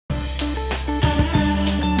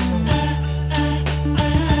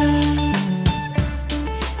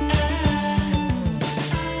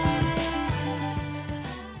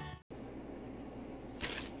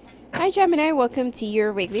Gemini, welcome to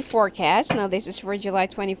your weekly forecast. Now this is for July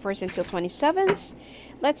 21st until 27th.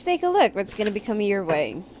 Let's take a look what's going to be coming your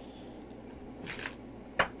way.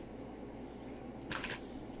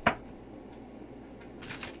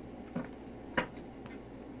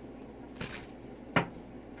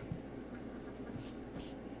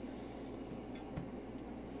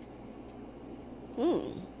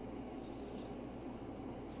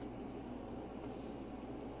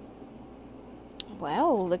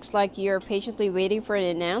 Well, looks like you're patiently waiting for an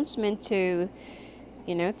announcement to,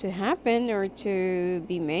 to happen or to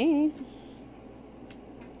be made.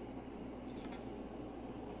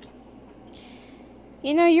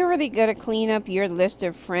 You're really good at clean up your list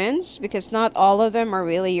of friends because not all of them are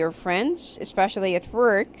really your friends, especially at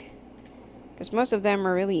work, because most of them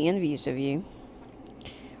are really envious of you.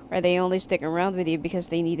 Or they only stick around with you because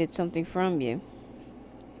they needed something from you.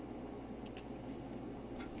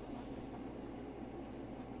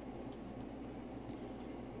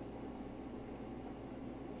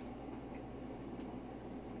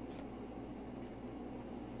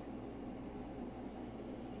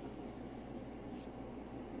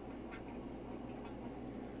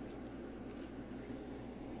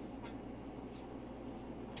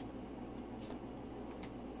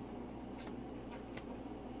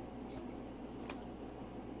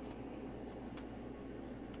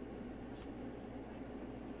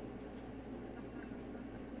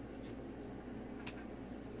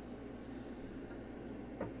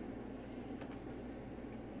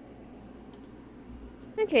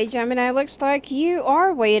 Okay, Gemini, looks like you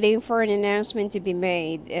are waiting for an announcement to be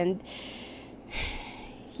made, and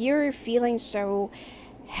you're feeling so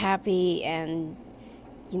happy and,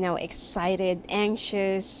 excited,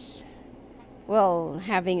 anxious, well,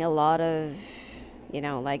 having a lot of,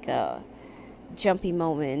 like jumpy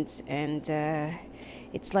moments, and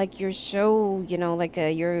it's like you're so, you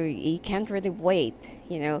can't really wait,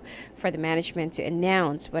 for the management to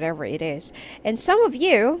announce whatever it is. And some of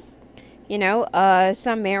you,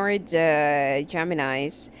 some married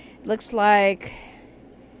Geminis, looks like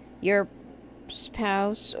your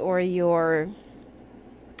spouse or your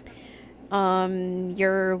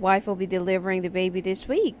wife will be delivering the baby this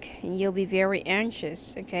week, and you'll be very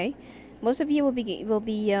anxious. Okay, most of you will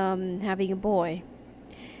be having a boy.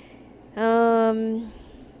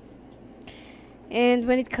 And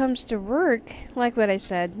when it comes to work, like what I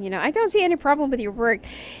said, I don't see any problem with your work.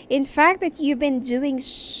 In fact, that you've been doing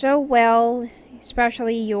so well,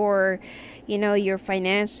 especially your, your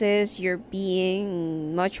finances, you're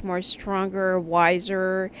being much more stronger,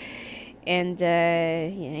 wiser, and,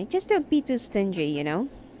 just don't be too stingy,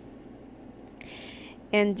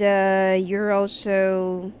 And you're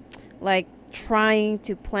also, like, trying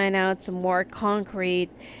to plan out some more concrete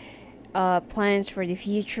plans for the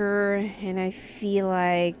future, and I feel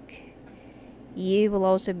like you will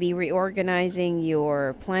also be reorganizing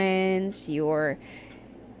your plans, your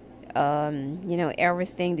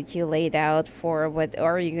everything that you laid out for what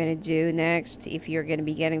are you going to do next, if you're going to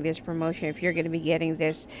be getting this promotion, if you're going to be getting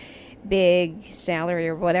this big salary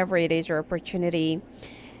or whatever it is, or opportunity.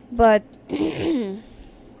 But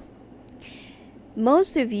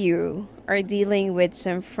most of you are dealing with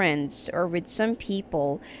some friends or with some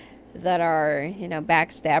people that are,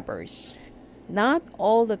 backstabbers. Not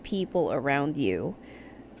all the people around you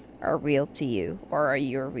are real to you or are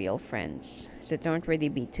your real friends. So don't really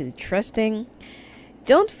be too trusting.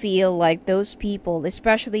 Don't feel like those people,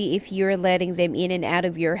 especially if you're letting them in and out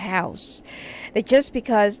of your house, that just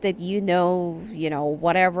because that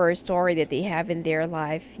whatever story that they have in their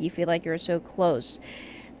life, you feel like you're so close.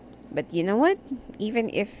 But you know what? Even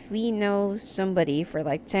if we know somebody for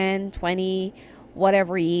like 10, 20,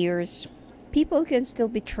 whatever years, people can still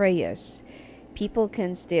betray us. People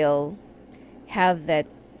can still have that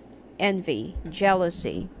envy,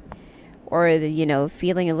 jealousy, or the,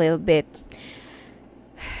 feeling a little bit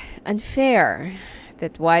unfair.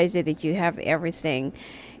 That why is it that you have everything,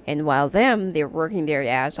 and while they're working their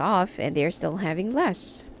ass off and they're still having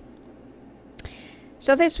less.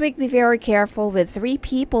 So this week, be very careful with 3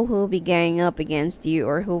 people who will be ganging up against you,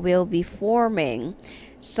 or who will be forming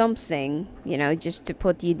something, just to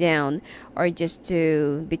put you down or just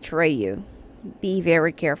to betray you. Be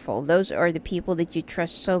very careful. Those are the people that you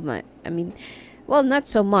trust so much. Well, not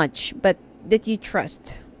so much, but that you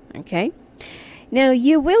trust. Okay? Now,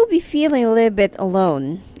 you will be feeling a little bit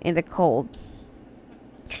alone in the cold.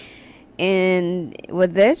 And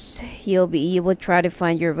with this, you will try to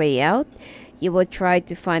find your way out. You will try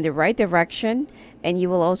to find the right direction, and you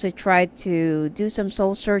will also try to do some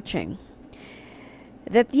soul searching.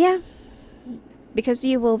 Because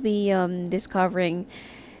you will be discovering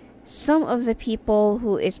some of the people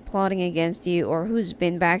who is plotting against you, or who's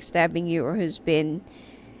been backstabbing you, or who's been,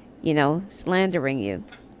 slandering you,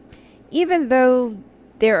 even though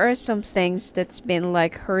there are some things that's been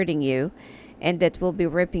like hurting you and that will be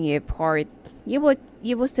ripping you apart, you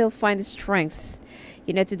will still find the strength,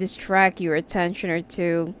 to distract your attention, or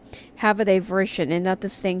to have a diversion and not to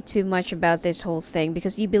think too much about this whole thing,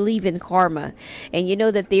 because you believe in karma and you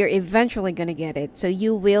know that they're eventually going to get it. So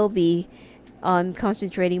you will be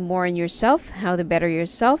concentrating more on yourself, how to better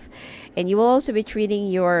yourself, and you will also be treating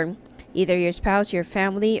either your spouse, your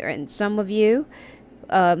family, or, and some of you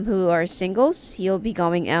who are singles, you'll be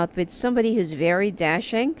going out with somebody who's very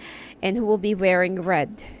dashing and who will be wearing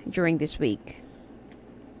red during this week.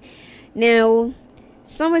 Now,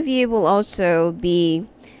 some of you will also be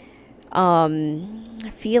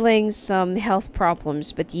feeling some health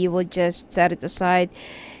problems, but you will just set it aside.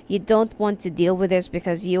 You don't want to deal with this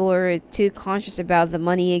because you're too conscious about the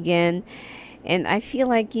money again. And I feel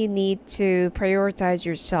like you need to prioritize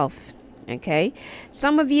yourself. Okay?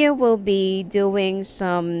 Some of you will be doing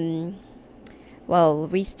some,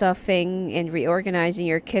 restuffing and reorganizing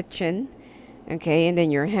your kitchen. Okay? And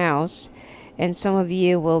then your house. And some of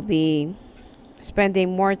you will be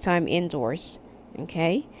spending more time indoors.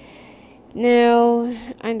 Okay? Now,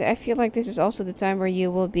 and I feel like this is also the time where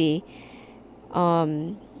you will be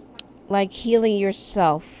like healing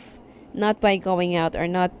yourself, not by going out, or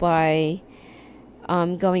not by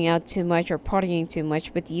going out too much or partying too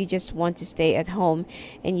much, but you just want to stay at home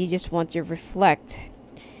and you just want to reflect.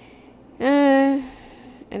 And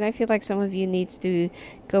I feel like some of you needs to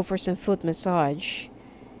go for some foot massage,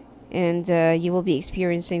 and you will be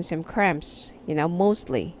experiencing some cramps,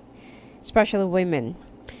 mostly, especially women.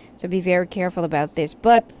 So be very careful about this.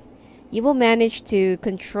 But you will manage to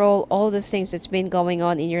control all the things that's been going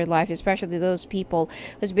on in your life, especially those people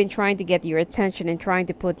who's been trying to get your attention and trying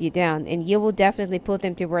to put you down. And you will definitely put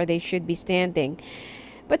them to where they should be standing.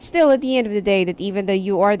 But still, at the end of the day, that even though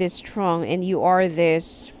you are this strong and you are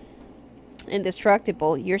this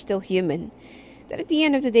indestructible, you're still human. That at the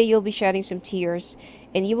end of the day, you'll be shedding some tears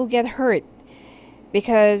and you will get hurt.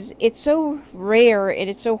 Because it's so rare and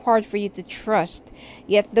it's so hard for you to trust.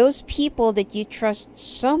 Yet those people that you trust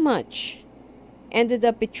so much ended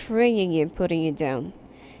up betraying you and putting you down.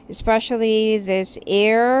 Especially this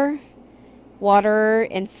air, water,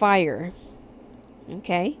 and fire.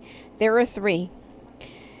 Okay? There are 3.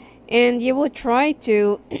 And you will try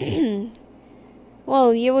to... you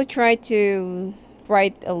will try to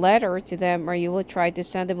write a letter to them, or you will try to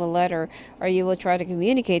send them a letter, or you will try to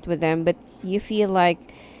communicate with them, but you feel like,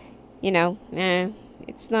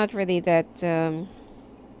 it's not really that,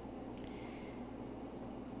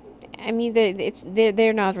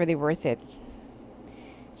 they're not really worth it.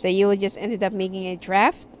 So you will just ended up making a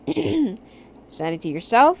draft, send it to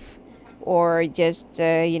yourself, or just,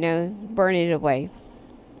 burn it away,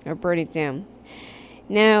 or burn it down.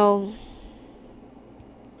 Now,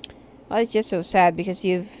 it's just so sad because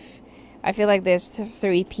I feel like there's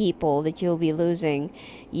 3 people that you'll be losing.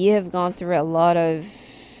 You have gone through a lot of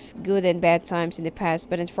good and bad times in the past,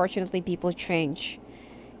 but unfortunately people change,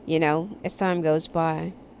 as time goes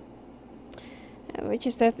by. Which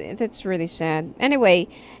is that's really sad. Anyway,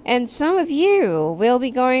 and some of you will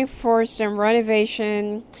be going for some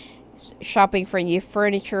renovation, shopping for new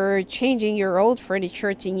furniture, changing your old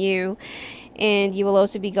furniture to new. And you will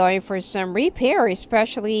also be going for some repair,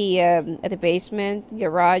 especially at the basement,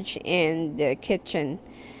 garage, and the kitchen.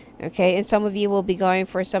 Okay, and some of you will be going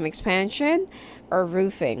for some expansion or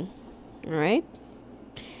roofing. Alright?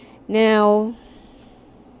 Now,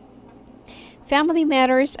 family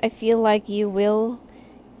matters, I feel like you will,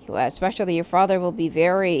 especially your father, will be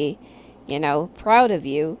very, proud of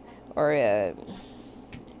you. Or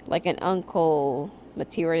like an uncle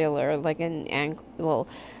material, or like an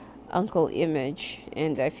uncle image.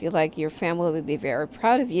 And I feel like your family will be very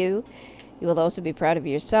proud of you. You will also be proud of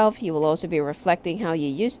yourself. You will also be reflecting how you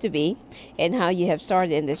used to be and how you have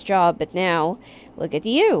started in this job, but now look at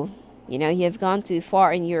you. You have gone too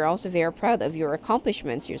far, and you're also very proud of your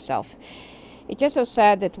accomplishments yourself. It's just so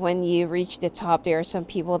sad that when you reach the top, there are some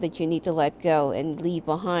people that you need to let go and leave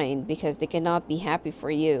behind because they cannot be happy for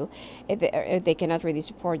you. If they cannot really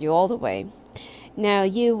support you all the way. Now,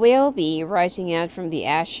 you will be rising out from the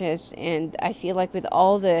ashes, and I feel like with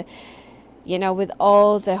all the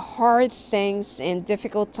hard things and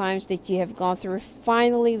difficult times that you have gone through,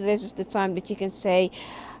 finally this is the time that you can say,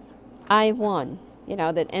 I won,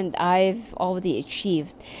 and I've already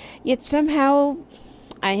achieved. Yet somehow,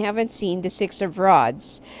 I haven't seen the 6 of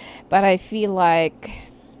Rods, but I feel like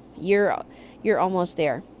you're almost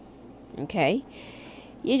there, okay?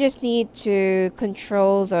 You just need to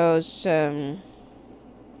control those,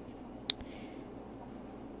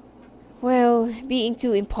 well, being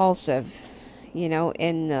too impulsive,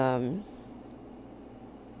 and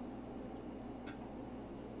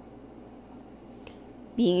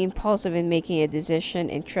being impulsive in making a decision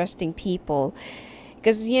and trusting people.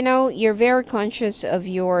 Because, you're very conscious of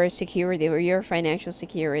your security or your financial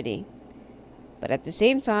security. But at the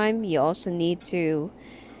same time, you also need to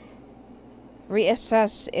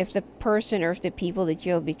reassess if the person or if the people that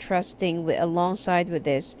you'll be trusting with, alongside with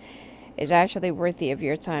this, is actually worthy of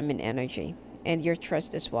your time and energy and your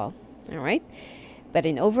trust as well. All right. But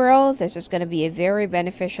in overall, this is going to be a very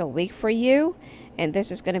beneficial week for you. And this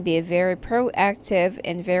is going to be a very proactive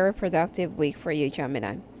and very productive week for you,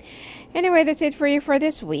 Gemini. Anyway, that's it for you for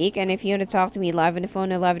this week. And if you want to talk to me live on the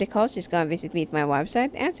phone or live on the call, just go and visit me at my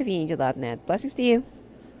website at sophiaangel.net. Blessings to you.